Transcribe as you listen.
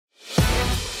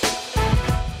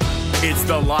It's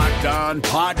the Locked On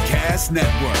Podcast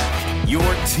Network, your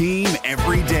team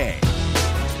every day.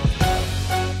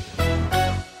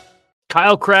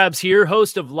 Kyle Krabs here,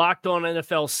 host of Locked On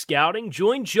NFL Scouting.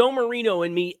 Join Joe Marino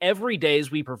and me every day as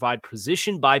we provide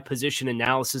position-by-position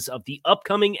analysis of the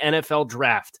upcoming NFL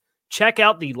Draft. Check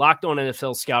out the Locked On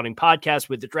NFL Scouting podcast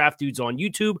with the Draft Dudes on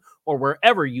YouTube or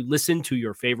wherever you listen to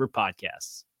your favorite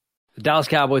podcasts. The Dallas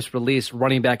Cowboys released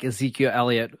running back Ezekiel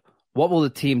Elliott. What will the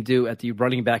team do at the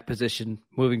running back position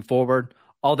moving forward?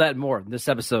 All that and more in this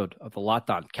episode of the Locked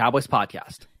On Cowboys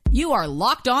podcast. You are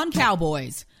Locked On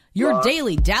Cowboys, your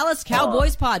daily Dallas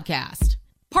Cowboys podcast.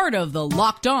 Part of the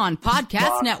Locked On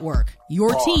Podcast Network,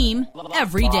 your team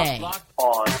every day. Locked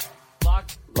on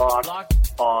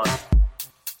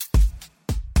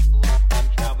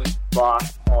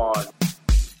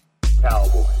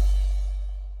Cowboys.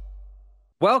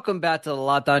 Welcome back to the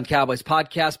Locked On Cowboys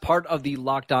podcast, part of the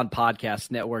Locked On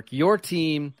Podcast Network, your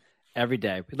team every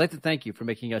day. We'd like to thank you for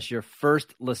making us your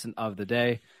first listen of the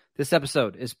day. This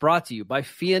episode is brought to you by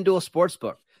FanDuel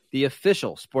Sportsbook, the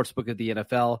official sportsbook of the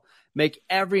NFL. Make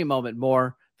every moment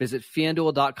more. Visit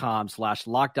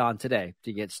FanDuel.com/LockedOn today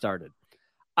to get started.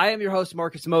 I am your host,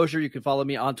 Marcus Mosher. You can follow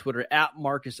me on Twitter at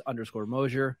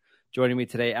Marcus_Mosher. Joining me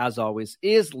today, as always,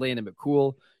 is Landon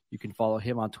McCool. You can follow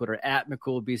him on Twitter at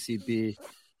McCoolBCB.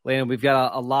 Landon, we've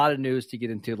got a lot of news to get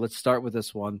into. Let's start with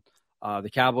this one. The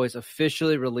Cowboys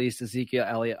officially released Ezekiel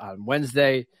Elliott on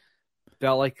Wednesday.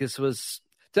 Felt like this was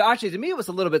to me, it was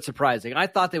a little bit surprising. I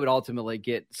thought they would ultimately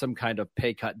get some kind of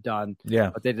pay cut done.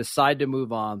 Yeah, but they decided to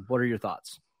move on. What are your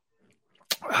thoughts?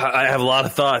 I have a lot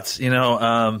of thoughts.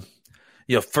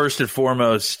 First and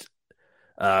foremost,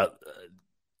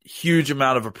 huge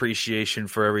amount of appreciation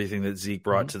for everything that Zeke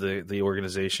brought to the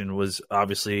organization. Was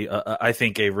obviously, I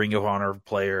think, a Ring of Honor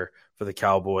player for the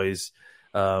Cowboys.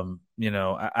 I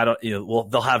don't,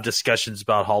 they'll have discussions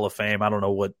about Hall of Fame. I don't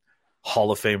know what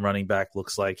Hall of Fame running back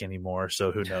looks like anymore,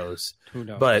 so who knows? Who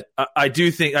knows? But I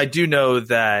do know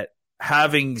that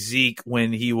having Zeke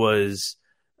when he was,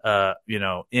 in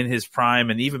his prime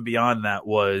and even beyond that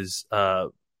was,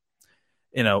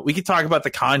 we could talk about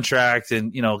the contract,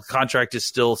 and contract is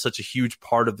still such a huge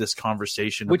part of this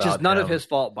conversation, which is none of his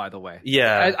fault, by the way.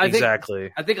 Yeah,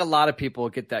 exactly. I think a lot of people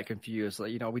get that confused.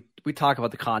 Like, we talk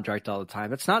about the contract all the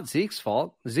time. It's not Zeke's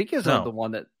fault. Zeke isn't the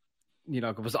one that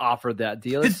was offered that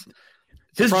deal.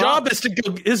 His job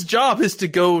is to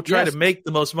go try to make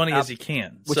the most money as he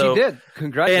can, which he did.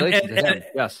 Congratulations to him.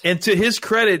 Yes, and to his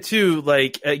credit too.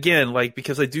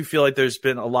 Because I do feel like there's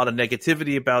been a lot of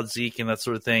negativity about Zeke and that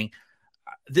sort of thing.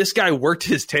 This guy worked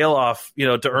his tail off,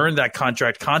 to earn that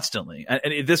contract constantly.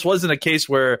 And this wasn't a case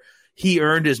where he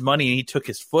earned his money and he took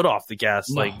his foot off the gas.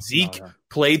 Zeke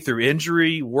played through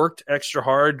injury, worked extra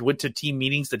hard, went to team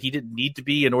meetings that he didn't need to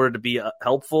be in order to be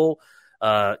helpful.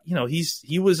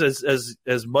 He was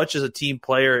as much as a team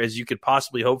player as you could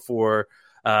possibly hope for.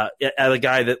 For a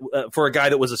guy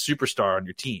that was a superstar on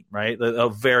your team, right? A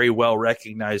very well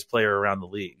recognized player around the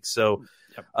league. So,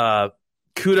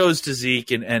 kudos to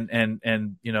Zeke and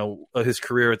his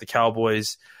career at the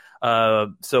Cowboys.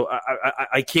 So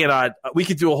I cannot. We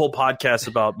could do a whole podcast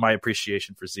about my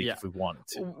appreciation for Zeke if we wanted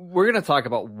to. We're going to talk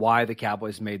about why the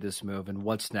Cowboys made this move and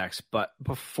what's next. But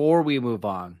before we move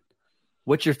on,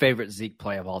 what's your favorite Zeke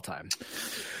play of all time?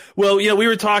 Well, we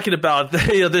were talking about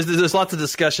there's lots of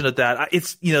discussion of that.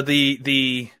 It's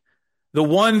the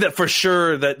one that for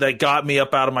sure that got me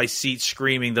up out of my seat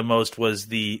screaming the most was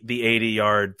the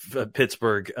 80-yard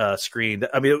Pittsburgh screen.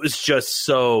 I mean, it was just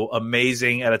so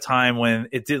amazing at a time when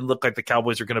it didn't look like the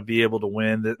Cowboys were going to be able to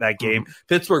win that game. Mm-hmm.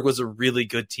 Pittsburgh was a really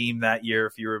good team that year,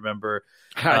 if you remember.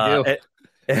 I do.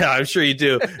 Yeah, I'm sure you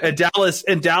do. And Dallas,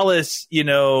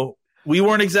 we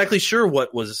weren't exactly sure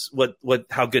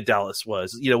how good Dallas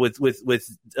was,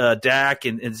 with Dak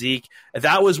and Zeke.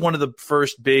 That was one of the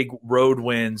first big road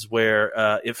wins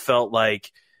where it felt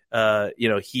like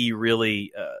he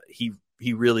really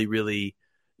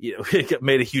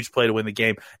made a huge play to win the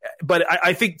game. But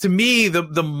I think to me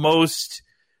the most,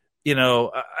 and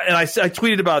I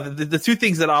tweeted about the two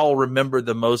things that I'll remember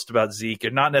the most about Zeke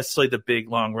are not necessarily the big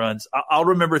long runs. I'll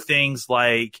remember things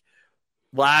like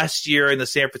last year in the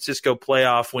San Francisco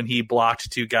playoff when he blocked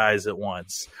two guys at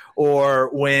once, or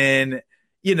when,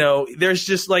 there's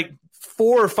just like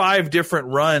 4 or 5 different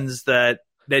runs that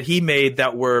he made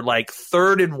that were like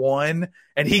 3rd and 1,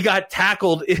 and he got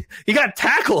tackled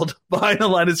behind the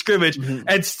line of scrimmage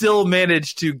and still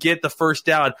managed to get the first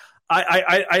down.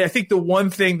 I think the one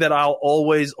thing that I'll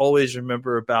always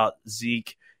remember about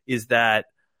Zeke is that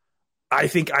I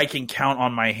think I can count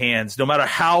on my hands, no matter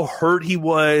how hurt he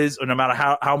was or no matter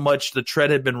how much the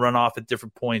tread had been run off at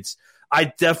different points. I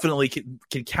definitely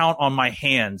can count on my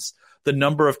hands the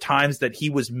number of times that he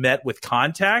was met with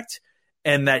contact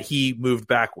and that he moved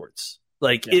backwards.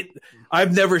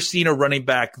 I've never seen a running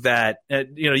back that,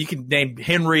 you can name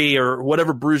Henry or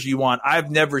whatever bruiser you want. I've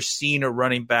never seen a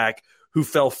running back who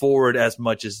fell forward as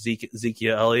much as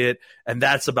Ezekiel Elliott. And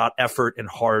that's about effort and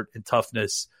heart and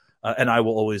toughness. And I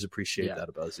will always appreciate that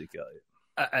about Ezekiel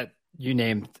Elliott. You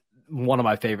named one of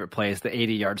my favorite plays, the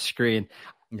 80-yard screen.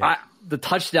 Yeah. The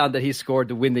touchdown that he scored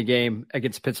to win the game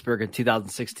against Pittsburgh in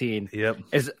 2016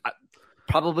 is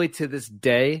probably to this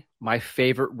day my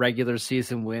favorite regular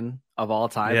season win of all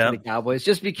time for the Cowboys,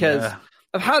 just because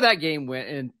of how that game went.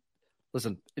 And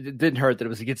listen, it didn't hurt that it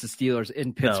was against the Steelers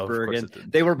in Pittsburgh, and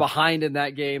they were behind in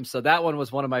that game. So that one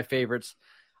was one of my favorites.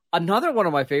 Another one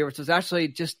of my favorites was actually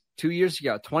just 2 years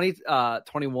ago,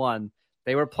 2021.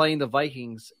 They were playing the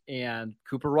Vikings, and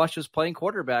Cooper Rush was playing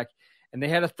quarterback, and they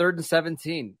had a 3rd and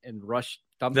 17, and Rush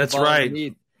dumped the ball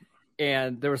underneath.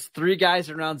 And there was 3 guys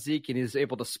around Zeke, and he was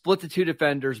able to split the 2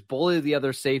 defenders, bully the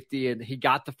other safety, and he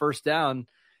got the first down.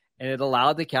 And it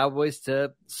allowed the Cowboys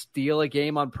to steal a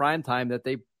game on primetime that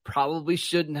they probably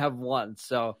shouldn't have won.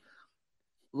 So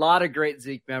a lot of great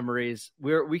Zeke memories.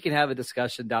 We can have a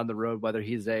discussion down the road whether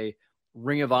he's a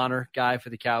Ring of Honor guy for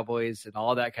the Cowboys and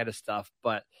all that kind of stuff,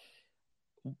 but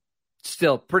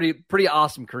still pretty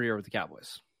awesome career with the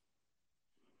Cowboys.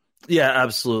 Yeah,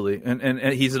 absolutely.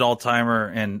 And he's an all-timer,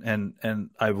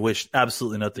 and I wish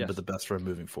absolutely nothing but the best for him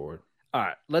moving forward. All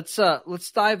right, let's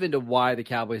dive into why the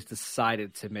Cowboys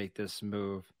decided to make this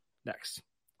move next.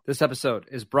 This episode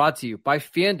is brought to you by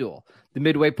FanDuel. The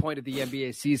midway point of the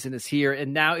NBA season is here,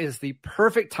 and now is the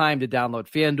perfect time to download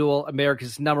FanDuel,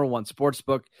 America's #1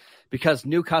 sportsbook, because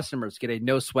new customers get a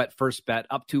no-sweat first bet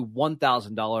up to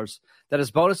 $1,000. That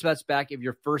is bonus bets back if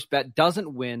your first bet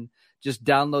doesn't win. Just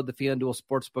download the FanDuel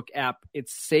Sportsbook app.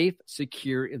 It's safe,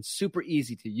 secure, and super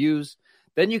easy to use.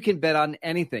 Then you can bet on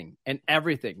anything and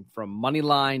everything from money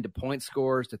line to point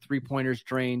scores to three-pointers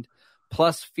drained.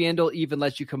 Plus, FanDuel even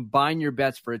lets you combine your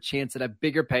bets for a chance at a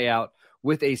bigger payout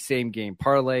with a same-game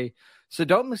parlay. So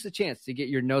don't miss a chance to get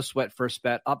your no-sweat first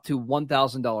bet up to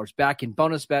 $1,000 back in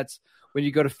bonus bets when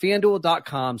you go to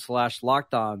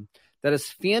FanDuel.com/lockedon. That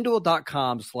is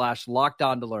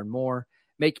FanDuel.com/lockedon to learn more.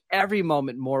 Make every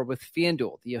moment more with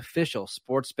FanDuel, the official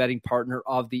sports betting partner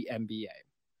of the NBA.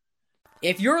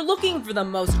 If you're looking for the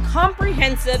most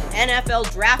comprehensive NFL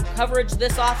draft coverage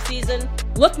this offseason,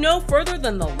 look no further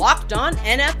than the Locked On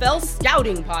NFL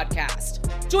Scouting Podcast.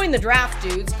 Join the draft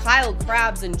dudes, Kyle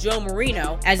Krabs and Joe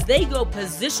Marino, as they go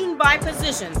position by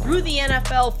position through the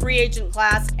NFL free agent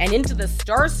class and into the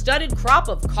star-studded crop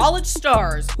of college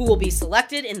stars who will be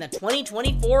selected in the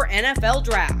 2024 NFL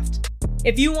Draft.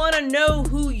 If you want to know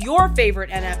who your favorite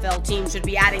NFL team should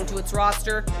be adding to its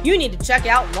roster, you need to check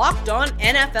out Locked On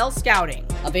NFL Scouting,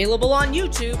 available on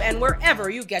YouTube and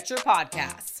wherever you get your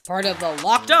podcasts. Part of the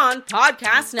Locked On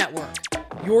Podcast Network,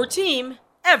 your team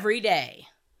every day.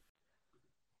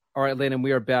 All right, Landon,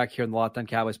 we are back here in the Locked On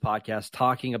Cowboys podcast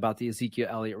talking about the Ezekiel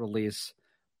Elliott release.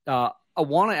 I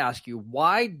want to ask you,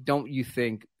 why don't you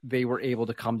think they were able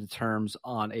to come to terms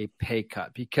on a pay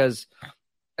cut? Because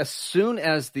as soon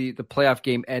as the playoff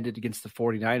game ended against the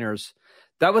 49ers,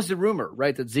 that was the rumor,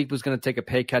 right? That Zeke was going to take a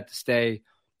pay cut to stay.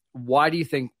 Why do you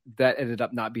think that ended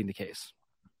up not being the case?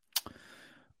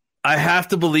 I have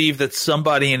to believe that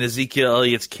somebody in Ezekiel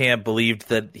Elliott's camp believed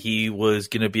that he was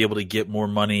going to be able to get more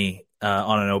money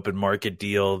on an open market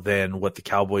deal than what the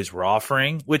Cowboys were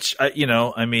offering, which, I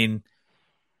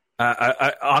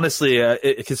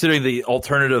honestly, considering the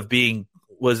alternative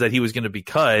was that he was going to be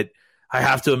cut, I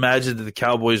have to imagine that the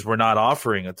Cowboys were not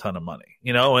offering a ton of money,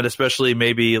 and especially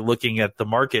maybe looking at the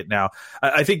market now.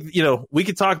 I think, we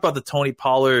could talk about the Tony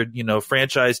Pollard,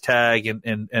 franchise tag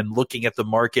and looking at the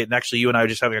market. And actually, you and I were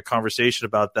just having a conversation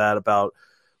about that, about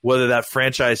whether that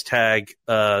franchise tag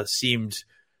seemed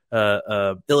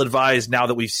ill-advised now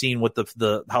that we've seen what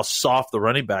how soft the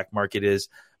running back market is.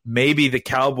 Maybe the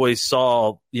Cowboys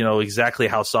saw, exactly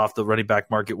how soft the running back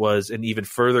market was and even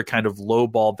further kind of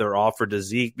lowballed their offer to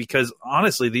Zeke, because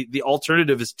honestly, the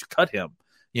alternative is to cut him.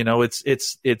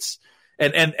 It's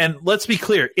let's be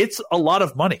clear, it's a lot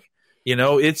of money.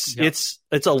 It's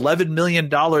 $11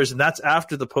 million, and that's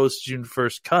after the post June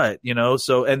 1st cut,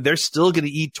 so, and they're still going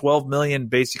to eat $12 million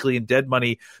basically in dead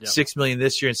money, $6 million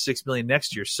this year and $6 million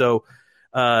next year. So,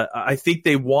 I think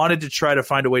they wanted to try to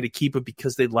find a way to keep it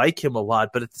because they like him a lot,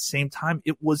 but at the same time,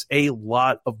 it was a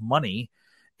lot of money.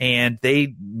 and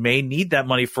they may need that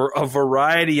money for a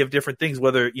variety of different things,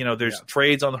 whether, there's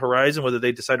trades on the horizon, whether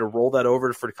they decide to roll that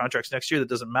over for the contracts next year, that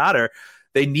doesn't matter.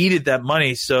 They needed that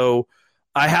money. So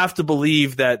I have to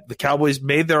believe that the Cowboys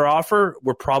made their offer.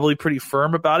 We're probably pretty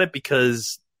firm about it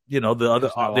because, the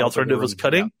alternative was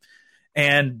cutting,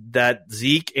 and that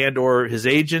Zeke and or his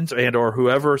agents and or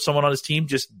whoever, someone on his team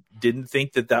just didn't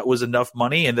think that was enough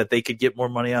money and that they could get more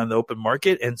money on the open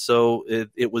market. And so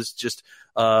it was just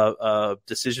a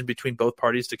decision between both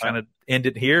parties to kind of end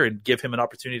it here and give him an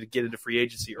opportunity to get into free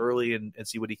agency early and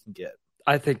see what he can get.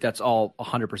 I think that's all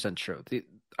 100% true.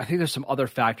 I think there's some other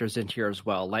factors in here as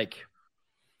well. Like,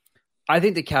 I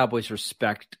think the Cowboys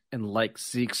respect and like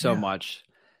Zeke so much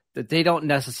that they don't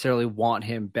necessarily want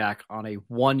him back on a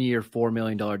 1-year, $4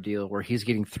 million deal where he's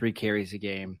getting 3 carries a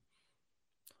game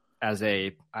as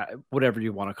a whatever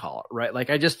you want to call it, right? Like,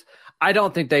 I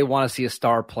don't think they want to see a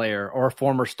star player or a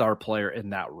former star player in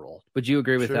that role. Would you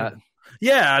agree with that?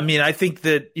 Yeah, I mean, I think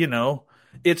that,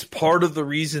 it's part of the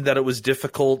reason that it was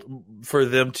difficult for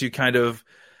them to kind of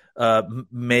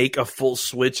make a full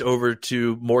switch over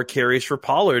to more carries for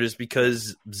Pollard is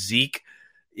because Zeke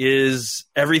is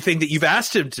everything that you've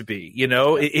asked him to be.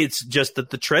 It's just that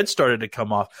the tread started to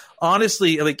come off.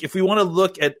 Honestly, like, if we want to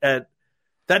look at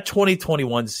that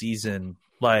 2021 season,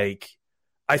 like,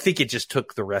 I think it just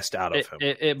took the rest out of him.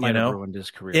 It might have ruined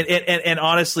his career. And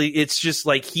honestly, it's just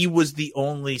like he was the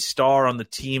only star on the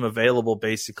team available,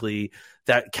 basically,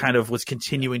 that kind of was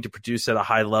continuing to produce at a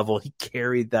high level. He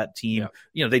carried that team.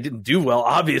 Yeah. They didn't do well,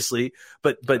 obviously,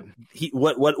 but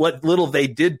what little they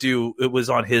did do, it was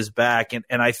on his back.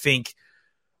 And I think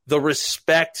the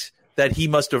respect that he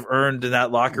must have earned in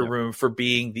that locker room for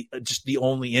being just the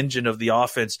only engine of the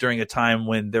offense during a time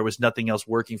when there was nothing else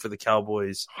working for the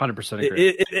Cowboys. 100%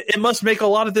 agree. It must make a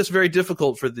lot of this very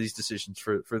difficult for these decisions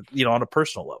for on a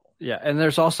personal level. Yeah, and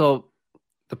there's also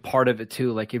the part of it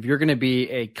too. Like, if you're going to be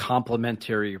a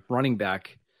complimentary running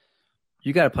back,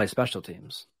 you got to play special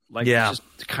teams. Like, it's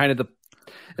just kind of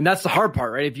and that's the hard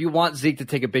part, right? If you want Zeke to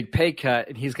take a big pay cut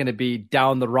and he's going to be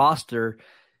down the roster.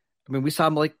 I mean, we saw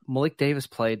Malik Davis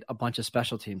played a bunch of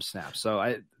special team snaps. So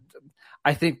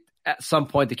I think at some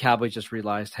point the Cowboys just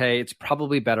realized, hey, it's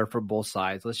probably better for both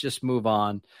sides. Let's just move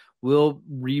on. We'll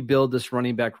rebuild this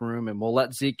running back room, and we'll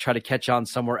let Zeke try to catch on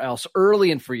somewhere else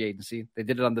early in free agency. They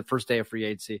did it on the first day of free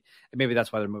agency, and maybe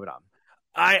that's why they're moving on.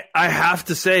 I have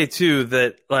to say, too,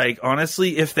 that, like,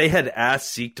 honestly, if they had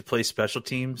asked Zeke to play special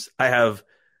teams, I have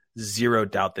zero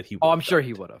doubt that he would. Oh, I'm sure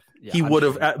he would have. Yeah, he would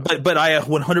have, but I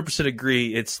 100%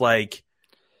 agree. It's like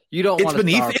you don't. It's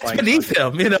beneath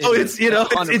him.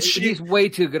 He's way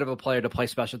too good of a player to play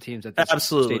special teams at this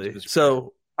absolutely. Stage of his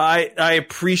so I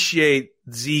appreciate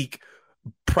Zeke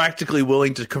practically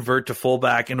willing to convert to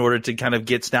fullback in order to kind of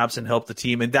get snaps and help the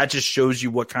team, and that just shows you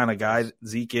what kind of guy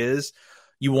Zeke is.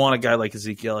 You want a guy like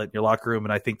Ezekiel in your locker room,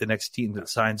 and I think the next team that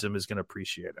signs him is going to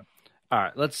appreciate him. All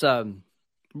right, let's.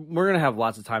 We're going to have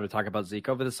lots of time to talk about Zeke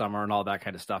over the summer and all that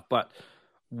kind of stuff. But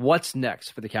what's next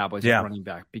for the Cowboys at running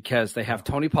back? Because they have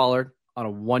Tony Pollard on a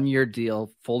 1-year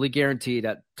deal, fully guaranteed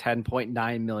at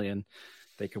 $10.9 million.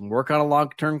 They can work on a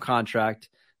long-term contract.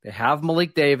 They have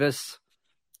Malik Davis,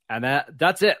 and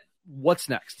that's it. What's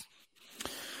next?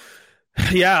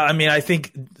 Yeah, I mean, I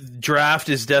think draft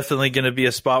is definitely going to be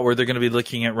a spot where they're going to be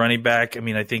looking at running back. I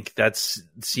mean, I think that's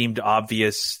seemed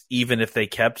obvious, even if they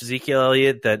kept Ezekiel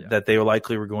Elliott, that they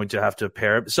likely were going to have to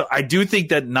pair him. So I do think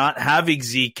that not having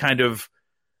Zeke kind of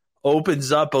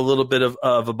opens up a little bit of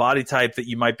a body type that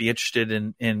you might be interested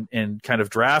in kind of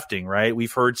drafting, right?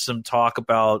 We've heard some talk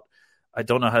about, I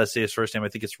don't know how to say his first name. I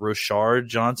think it's Roshan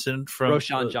Johnson from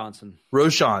Roshan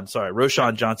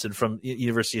Johnson from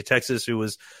University of Texas, who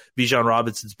was Bijan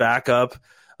Robinson's backup.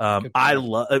 I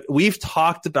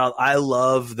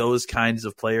love those kinds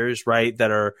of players, right?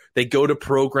 They go to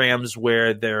programs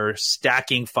where they're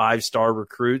stacking 5-star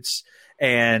recruits,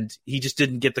 and he just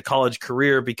didn't get the college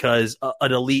career because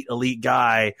an elite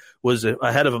guy was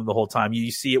ahead of him the whole time. You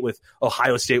see it with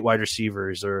Ohio State wide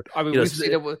receivers, or we've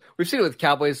seen it with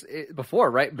Cowboys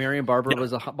before, right? Marion Barber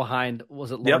was behind.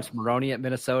 Was it Lawrence Maroney at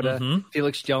Minnesota? Mm-hmm.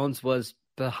 Felix Jones was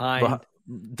behind.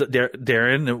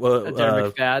 Darren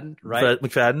McFadden, right?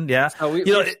 McFadden, yeah. So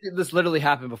this literally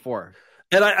happened before.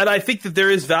 And I think that there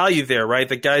is value there, right?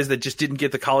 The guys that just didn't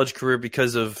get the college career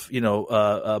because of,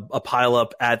 a pile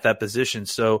up at that position.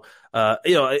 So,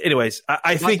 anyways,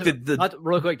 I think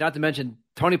real quick, not to mention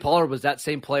Tony Pollard was that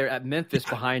same player at Memphis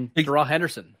behind Darrell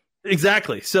Henderson.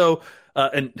 Exactly. So,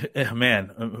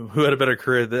 man, who had a better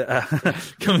career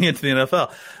coming into the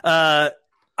NFL?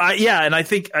 And I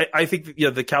think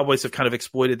the Cowboys have kind of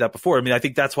exploited that before. I mean, I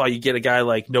think that's why you get a guy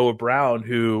like Noah Brown,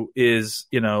 who is,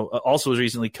 also was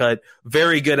recently cut,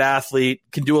 very good athlete,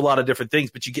 can do a lot of different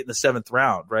things, but you get in the 7th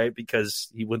round, right?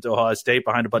 Because he went to Ohio State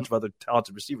behind a bunch of other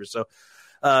talented receivers. So,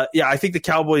 I think the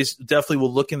Cowboys definitely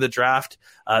will look in the draft.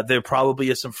 There probably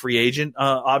is some free agent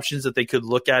options that they could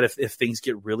look at if things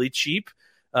get really cheap.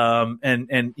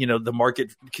 The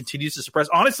market continues to suppress.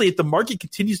 Honestly, if the market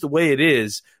continues the way it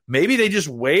is, maybe they just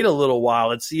wait a little while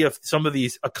and see if some of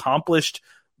these accomplished,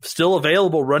 still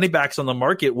available running backs on the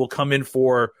market will come in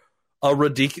for a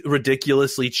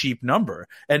ridiculously cheap number.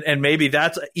 And maybe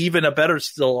that's even a better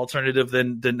still alternative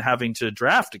than having to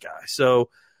draft a guy.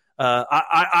 So,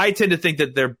 I tend to think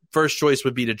that their first choice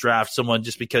would be to draft someone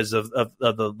just because of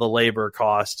the labor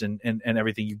cost and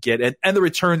everything you get and the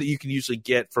return that you can usually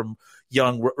get from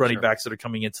young running backs that are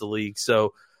coming into the league.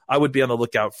 So I would be on the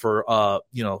lookout for,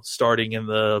 starting in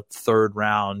the 3rd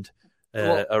round,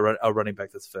 a running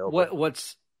back that's available.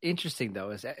 What's interesting,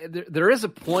 though, is there is a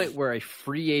point where a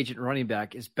free agent running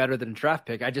back is better than a draft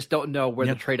pick. I just don't know where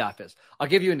the trade-off is. I'll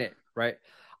give you a name, right?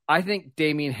 I think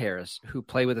Damian Harris, who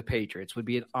played with the Patriots, would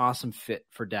be an awesome fit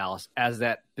for Dallas as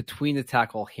that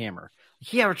between-the-tackle hammer.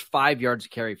 He averaged 5 yards a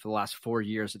carry for the last 4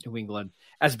 years at New England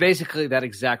as basically that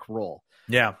exact role.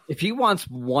 Yeah. If he wants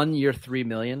 1 year, $3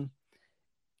 million,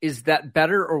 is that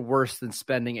better or worse than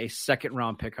spending a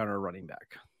 2nd-round pick on a running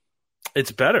back?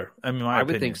 It's better. I mean, I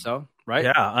would think so, right?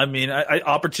 Yeah. I mean,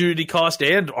 opportunity cost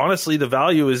and honestly, the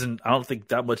value isn't, I don't think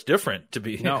that much different to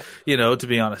be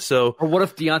honest. So, or what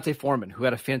if Deontay Foreman, who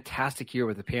had a fantastic year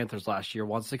with the Panthers last year,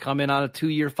 wants to come in on a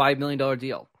 2-year, $5 million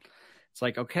deal? It's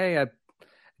like, okay, at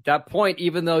that point,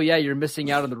 even though, you're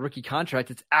missing out on the rookie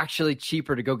contract, it's actually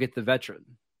cheaper to go get the veteran.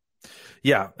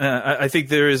 Yeah, I think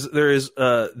this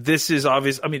is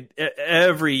obvious. I mean,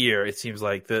 every year it seems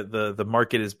like the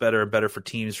market is better and better for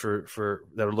teams for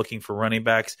that are looking for running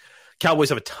backs. Cowboys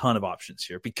have a ton of options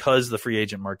here because the free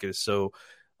agent market is so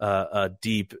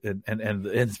deep and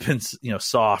it's been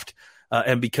soft,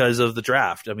 and because of the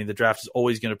draft. I mean, the draft is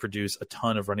always going to produce a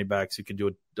ton of running backs who can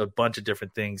do a bunch of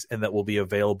different things and that will be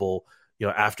available.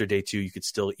 After day 2, you could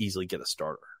still easily get a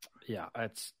starter. Yeah,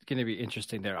 it's going to be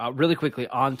interesting there. Really quickly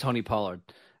on Tony Pollard,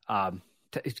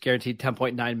 it's guaranteed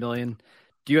 $10.9 million.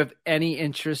 Do you have any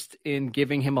interest in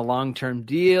giving him a long-term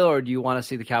deal, or do you want to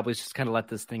see the Cowboys just kind of let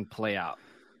this thing play out?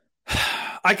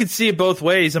 I could see it both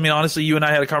ways. I mean, honestly, you and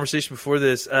I had a conversation before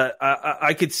this.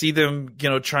 I could see them,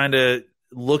 trying to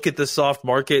look at the soft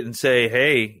market and say,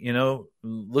 hey,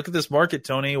 look at this market,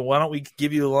 Tony. Why don't we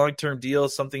give you a long-term deal,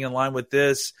 something in line with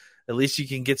this? At least you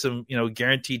can get some,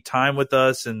 guaranteed time with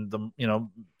us. And,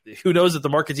 who knows if the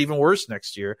market's even worse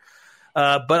next year.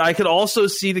 But I could also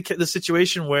see the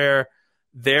situation where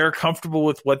they're comfortable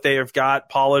with what they have got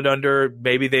Pollard under.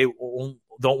 Maybe they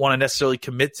don't want to necessarily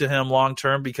commit to him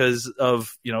long-term because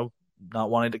of, not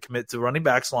wanting to commit to running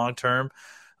backs long-term,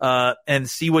 and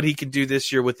see what he can do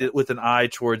this year with an eye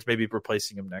towards maybe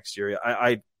replacing him next year.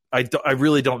 I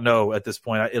really don't know at this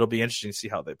point. It'll be interesting to see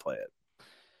how they play it.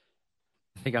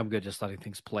 I think I'm good just letting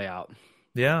things play out.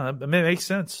 Yeah, I mean, it makes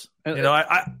sense.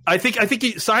 I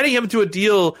think signing him to a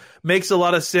deal makes a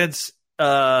lot of sense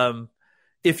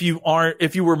if you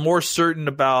were more certain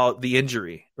about the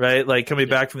injury, right? Like coming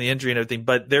back from the injury and everything.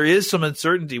 But there is some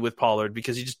uncertainty with Pollard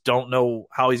because you just don't know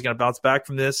how he's going to bounce back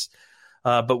from this.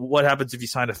 But what happens if you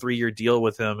sign a 3-year deal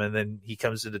with him and then he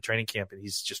comes into training camp and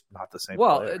he's just not the same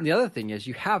player? And the other thing is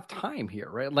you have time here,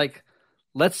 right? Like,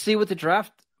 let's see what the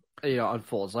draft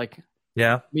unfolds. Like,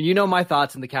 yeah. I mean, my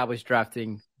thoughts in the Cowboys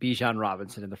drafting Bijan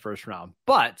Robinson in the 1st round.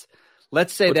 But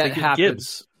let's say that happens.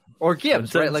 Gibbs. Or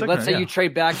Gibbs, right? Like, let's say you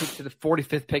trade back to the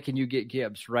 45th pick and you get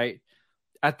Gibbs, right?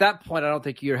 At that point, I don't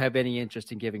think you have any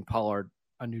interest in giving Pollard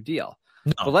a new deal.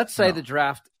 No, but let's say the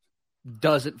draft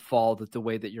doesn't fall the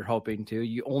way that you're hoping to.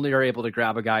 You only are able to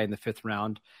grab a guy in the 5th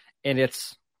round, and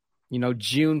it's,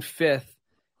 June 5th,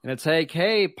 and it's like,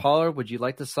 hey, Pollard, would you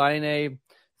like to sign a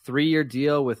 3-year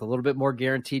deal with a little bit more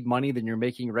guaranteed money than you're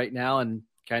making right now and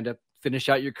kind of finish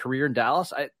out your career in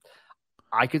Dallas?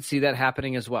 I could see that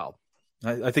happening as well.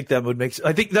 I think that would make.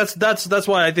 I think that's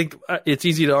why I think it's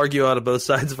easy to argue out of both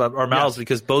sides of our mouths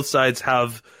because both sides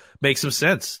make some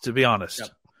sense, to be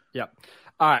honest. Yep.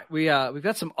 All right, we've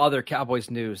got some other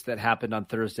Cowboys news that happened on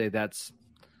Thursday. That's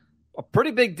a pretty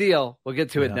big deal. We'll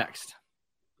get to it next.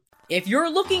 If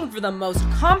you're looking for the most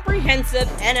comprehensive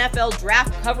NFL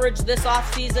draft coverage this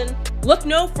offseason, look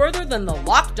no further than the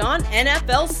Locked On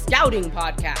NFL Scouting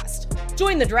Podcast.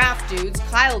 Join the draft dudes,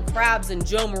 Kyle Krabs and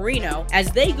Joe Marino,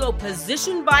 as they go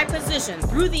position by position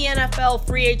through the NFL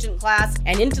free agent class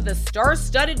and into the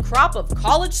star-studded crop of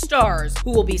college stars who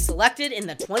will be selected in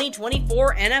the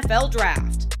 2024 NFL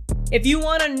Draft. If you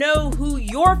want to know who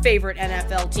your favorite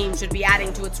NFL team should be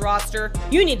adding to its roster,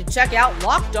 you need to check out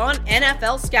Locked On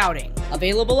NFL Scouting,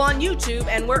 available on YouTube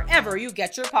and wherever you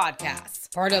get your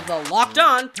podcasts. Part of the Locked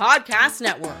On Podcast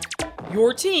Network,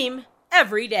 your team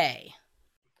every day.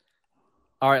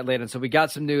 All right, Landon, so we got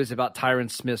some news about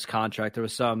Tyron Smith's contract. There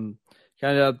was some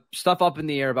kind of stuff up in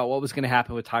the air about what was going to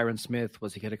happen with Tyron Smith.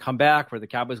 Was he going to come back? Were the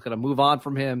Cowboys going to move on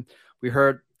from him? We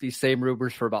heard these same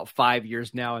rumors for about 5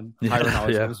 years now, and Tyron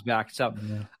always comes back. So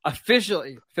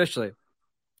officially,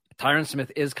 Tyron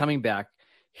Smith is coming back.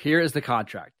 Here is the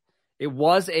contract. It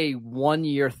was a 1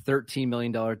 year, $13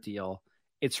 million deal.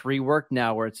 It's reworked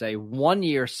now where it's a 1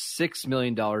 year, $6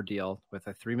 million deal with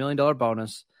a $3 million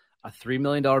bonus, a $3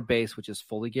 million base, which is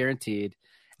fully guaranteed.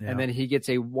 And then he gets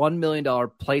a $1 million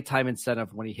playtime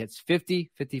incentive when he hits 50,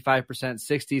 55%,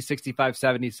 60, 65,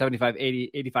 70, 75,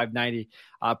 80, 85, 90%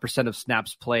 of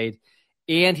snaps played.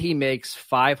 And he makes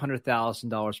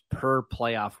 $500,000 per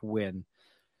playoff win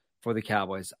for the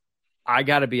Cowboys. I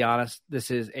got to be honest,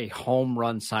 this is a home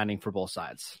run signing for both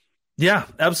sides. Yeah,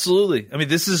 absolutely. I mean,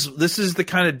 this is the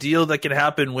kind of deal that can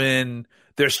happen when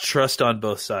there's trust on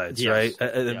both sides, right?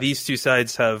 These two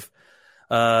sides have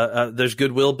there's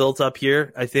goodwill built up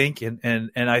here, I think, and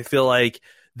I feel like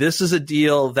this is a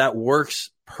deal that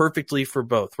works perfectly for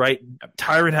both, right?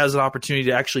 Tyron has an opportunity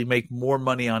to actually make more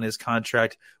money on his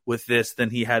contract with this than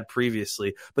he had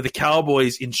previously, but the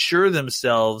Cowboys insure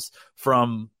themselves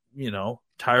from,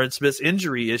 Tyron Smith's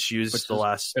injury issues the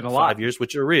last 5 years,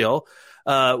 which are real,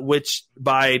 which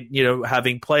by,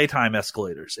 having playtime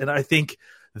escalators. And I think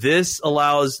this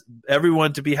allows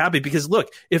everyone to be happy because look,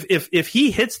 if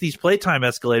he hits these playtime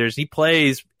escalators, he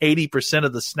plays 80%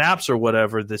 of the snaps or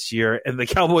whatever this year, and the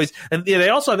Cowboys, and they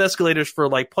also have escalators for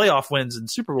like playoff wins and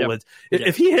Super Bowl wins.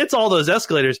 If he hits all those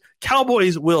escalators,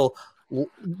 Cowboys will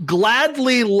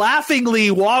gladly, laughingly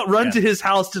run to his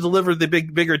house to deliver the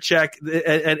bigger check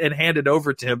and hand it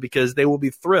over to him because they will be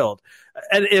thrilled.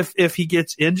 And if he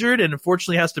gets injured and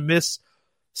unfortunately has to miss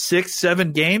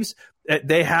 6-7 games,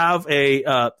 they have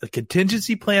a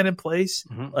contingency plan in place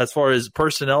as far as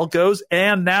personnel goes,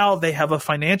 and now they have a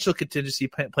financial contingency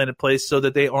plan in place so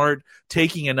that they aren't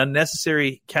taking an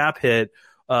unnecessary cap hit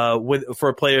for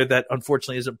a player that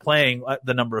unfortunately isn't playing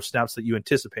the number of snaps that you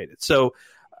anticipated. So,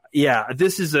 yeah,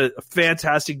 this is a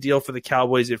fantastic deal for the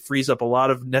Cowboys. It frees up a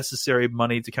lot of necessary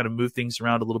money to kind of move things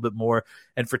around a little bit more.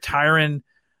 And for Tyron,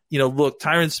 look,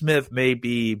 Tyron Smith may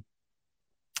be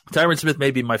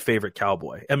my favorite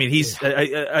Cowboy. I mean, he's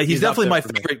definitely my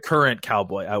favorite current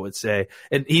Cowboy, I would say.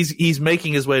 And he's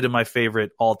making his way to my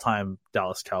favorite all-time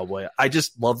Dallas Cowboy. I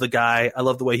just love the guy. I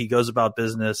love the way he goes about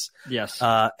business. Yes.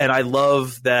 And I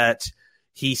love that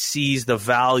he sees the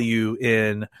value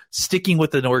in sticking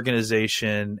with an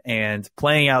organization and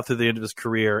playing out through the end of his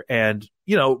career and,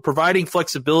 providing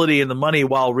flexibility in the money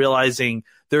while realizing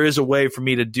there is a way for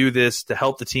me to do this to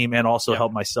help the team and also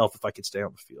help myself if I could stay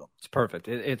on the field. It's perfect.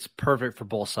 It's perfect for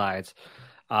both sides.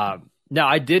 Now,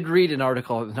 I did read an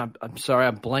article, and I'm sorry,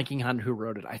 I'm blanking on who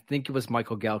wrote it. I think it was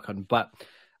Michael Galcon, but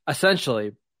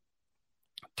essentially,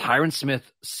 Tyron Smith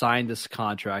signed this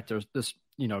contract. There's this,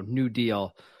 new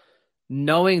deal,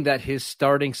 knowing that his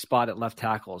starting spot at left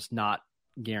tackle is not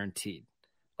guaranteed.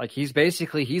 Like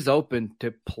he's open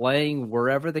to playing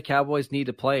wherever the Cowboys need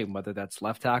to play, whether that's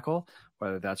left tackle,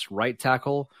 whether that's right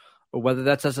tackle, or whether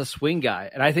that's as a swing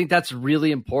guy. And I think that's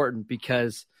really important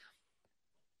because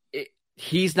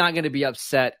he's not going to be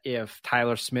upset if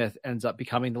Tyler Smith ends up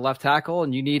becoming the left tackle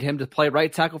and you need him to play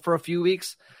right tackle for a few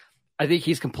weeks. I think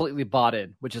he's completely bought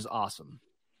in, which is awesome.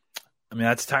 I mean,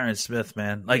 that's Tyron Smith,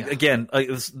 man. Again,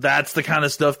 that's the kind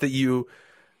of stuff that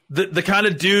the kind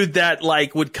of dude that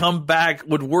would come back,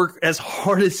 would work as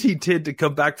hard as he did to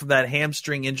come back from that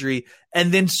hamstring injury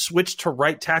and then switch to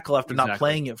right tackle after not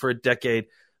playing it for a decade.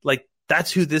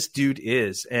 That's who this dude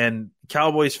is. And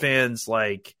Cowboys fans,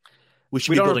 we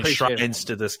should be building shrines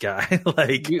to this guy.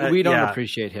 we don't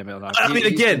appreciate him enough. I mean,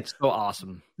 again, it's so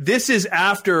awesome. This is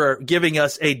after giving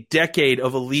us a decade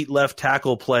of elite left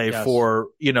tackle play for,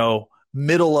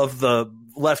 middle of the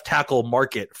left tackle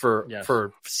market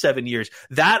for 7 years.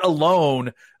 That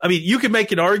alone, I mean, you could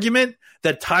make an argument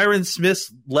that Tyron Smith's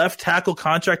left tackle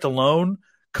contract alone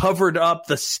covered up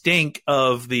the stink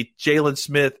of the Jalen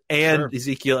Smith and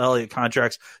Ezekiel Elliott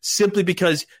contracts simply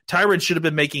because Tyron should have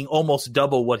been making almost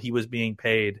double what he was being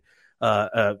paid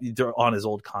on his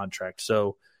old contract.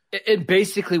 So And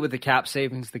basically with the cap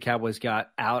savings the Cowboys got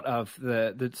out of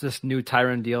this new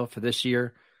Tyron deal for this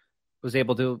year, was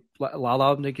able to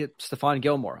allow them to get Stephon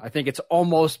Gilmore. I think it's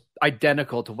almost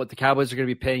identical to what the Cowboys are going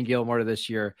to be paying Gilmore this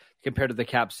year compared to the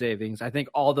cap savings. I think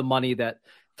all the money that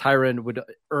Tyron would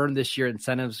earn this year,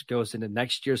 incentives, goes into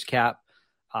next year's cap.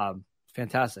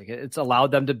 Fantastic. It's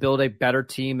allowed them to build a better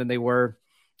team than they were,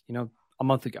 a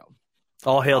month ago.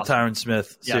 All hail Tyron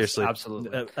Smith. Seriously. Yes,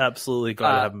 absolutely. Absolutely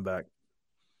glad to have him back.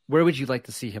 Where would you like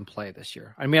to see him play this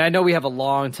year? I mean, I know we have a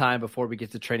long time before we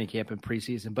get to training camp and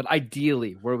preseason, but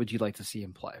ideally, where would you like to see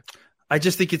him play? I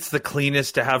just think it's the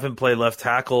cleanest to have him play left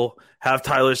tackle, have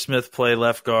Tyler Smith play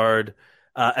left guard,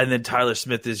 and then Tyler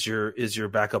Smith is your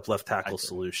backup left tackle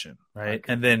solution, right?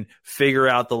 And then figure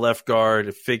out the left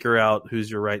guard, figure out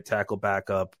who's your right tackle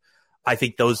backup. I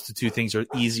think those two things are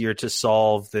easier to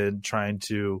solve than trying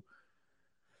to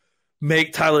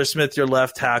make Tyler Smith your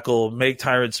left tackle, make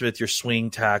Tyron Smith your swing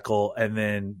tackle, and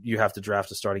then you have to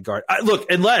draft a starting guard. I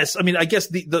guess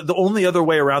the only other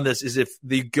way around this is if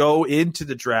they go into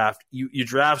the draft, you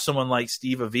draft someone like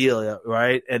Steve Avila,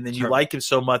 right? And then you like him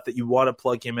so much that you want to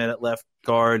plug him in at left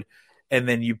guard, and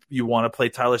then you want to play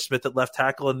Tyler Smith at left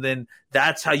tackle, and then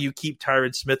that's how you keep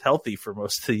Tyron Smith healthy for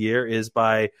most of the year, is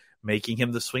by making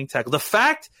him the swing tackle.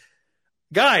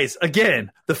 Guys, again,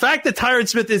 the fact that Tyron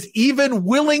Smith is even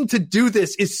willing to do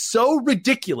this is so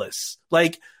ridiculous.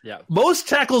 Most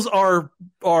tackles are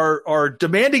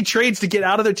demanding trades to get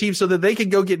out of their team so that they can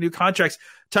go get new contracts.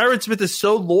 Tyron Smith is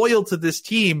so loyal to this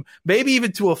team, maybe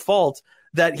even to a fault,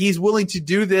 that he's willing to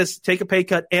do this, take a pay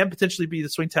cut, and potentially be the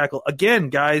swing tackle. Again,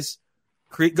 guys,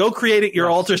 go create it your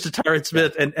alters to Tyron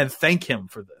Smith and thank him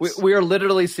for this. We are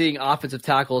literally seeing offensive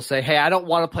tackles say, hey, I don't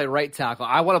want to play right tackle.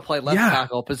 I want to play left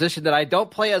tackle, a position that I don't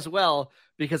play as well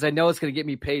because I know it's going to get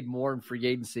me paid more in free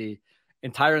agency.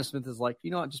 And Tyron Smith is like,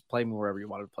 you know what, just play me wherever you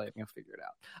want to play me. I'll figure it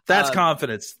out. That's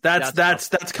confidence.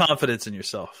 That's confidence in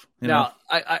yourself. Now,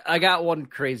 I got one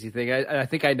crazy thing. I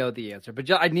think I know the answer, but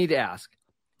I need to ask.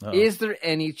 Is there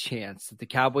any chance that the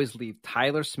Cowboys leave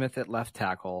Tyler Smith at left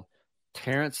tackle,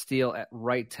 Terrence Steele at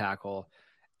right tackle,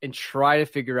 and try to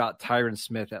figure out Tyron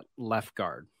Smith at left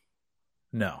guard?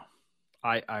 No,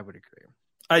 I would agree.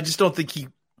 I just don't think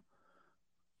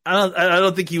I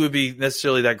don't think he would be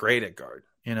necessarily that great at guard.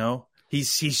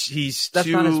 He's that's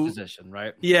not his position,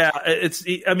 right? Yeah,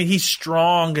 he's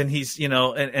strong and he's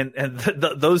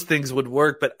those things would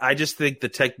work, but I just think the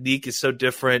technique is so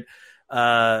different.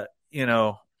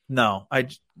 No, I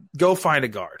go find a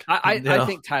guard. I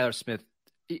think Tyler Smith,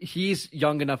 he's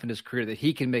young enough in his career that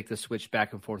he can make the switch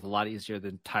back and forth a lot easier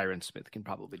than Tyron Smith can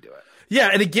probably do it. Yeah,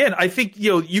 and again, I think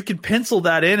you can pencil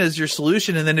that in as your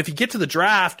solution, and then if you get to the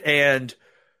draft and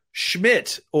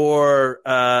Schmidt or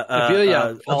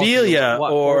Avila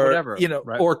or whatever,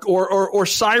 right? or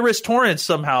Cyrus Torrance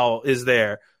somehow is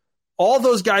there. All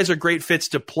those guys are great fits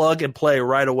to plug and play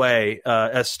right away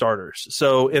as starters.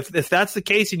 So if that's the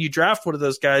case and you draft one of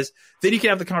those guys, then you can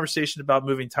have the conversation about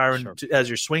moving Tyron as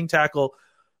your swing tackle.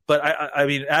 But I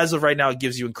mean, as of right now, it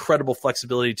gives you incredible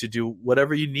flexibility to do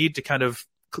whatever you need to kind of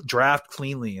draft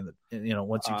cleanly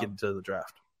once you get into the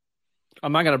draft.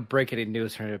 I'm not going to break any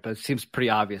news here, but it seems pretty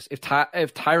obvious. If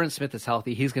Tyron Smith is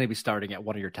healthy, he's going to be starting at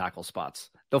one of your tackle spots.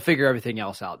 They'll figure everything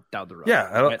else out down the road.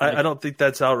 Yeah, I don't think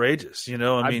that's outrageous.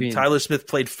 I mean, Tyler Smith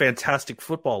played fantastic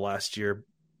football last year,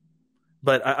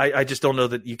 but I just don't know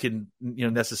that you can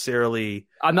necessarily.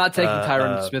 I'm not taking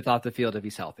Tyron Smith off the field if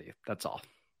he's healthy. That's all.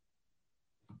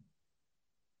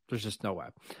 There's just no way.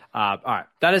 All right.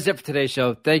 That is it for today's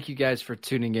show. Thank you guys for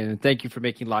tuning in, and thank you for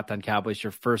making Locked On Cowboys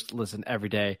your first listen every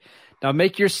day. Now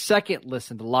make your second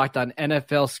listen to Locked On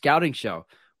NFL Scouting Show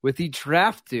with the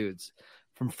Draft Dudes.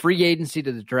 From free agency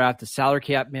to the draft to salary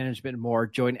cap management and more,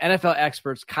 join NFL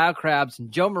experts Kyle Krabs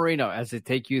and Joe Marino as they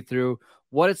take you through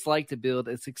what it's like to build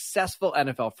a successful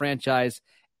NFL franchise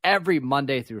every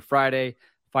Monday through Friday.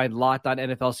 Find Locked On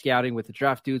NFL Scouting with the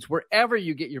Draft Dudes wherever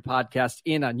you get your podcasts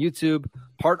in on YouTube,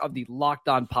 part of the Locked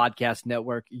On Podcast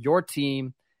Network, your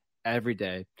team every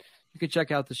day. You can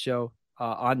check out the show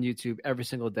on YouTube every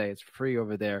single day. It's free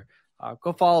over there.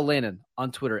 Go follow Landon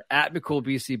on Twitter at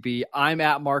McCoolBCB. I'm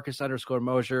at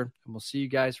Marcus_Mosier, and we'll see you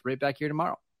guys right back here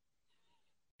tomorrow.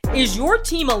 Is your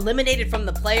team eliminated from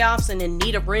the playoffs and in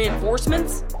need of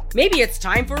reinforcements? Maybe it's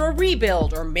time for a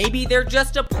rebuild, or maybe they're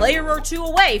just a player or two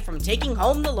away from taking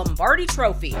home the Lombardi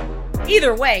Trophy.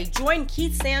 Either way, join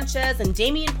Keith Sanchez and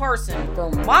Damian Parson for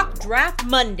Mock Draft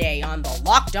Monday on the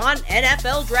Locked On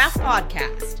NFL Draft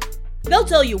Podcast. They'll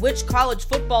tell you which college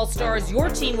football stars your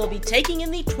team will be taking in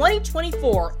the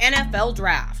 2024 NFL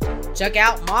Draft. Check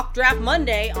out Mock Draft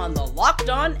Monday on the Locked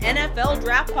On NFL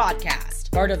Draft Podcast.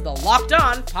 Part of the Locked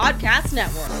On Podcast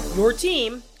Network, your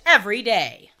team every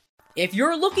day. If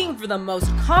you're looking for the most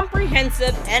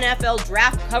comprehensive NFL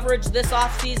draft coverage this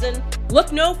offseason,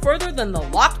 look no further than the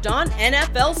Locked On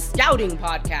NFL Scouting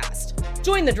Podcast.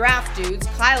 Join the draft dudes,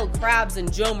 Kyle Krabs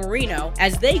and Joe Marino,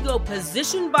 as they go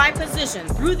position by position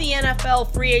through the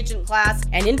NFL free agent class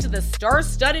and into the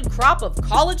star-studded crop of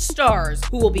college stars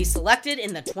who will be selected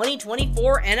in the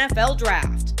 2024 NFL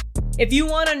Draft. If you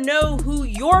want to know who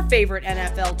your favorite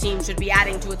NFL team should be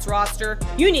adding to its roster,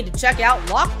 you need to check out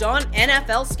Locked On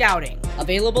NFL Scouting,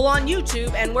 available on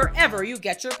YouTube and wherever you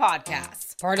get your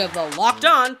podcasts. Part of the Locked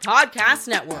On Podcast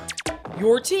Network,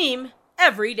 your team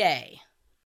every day.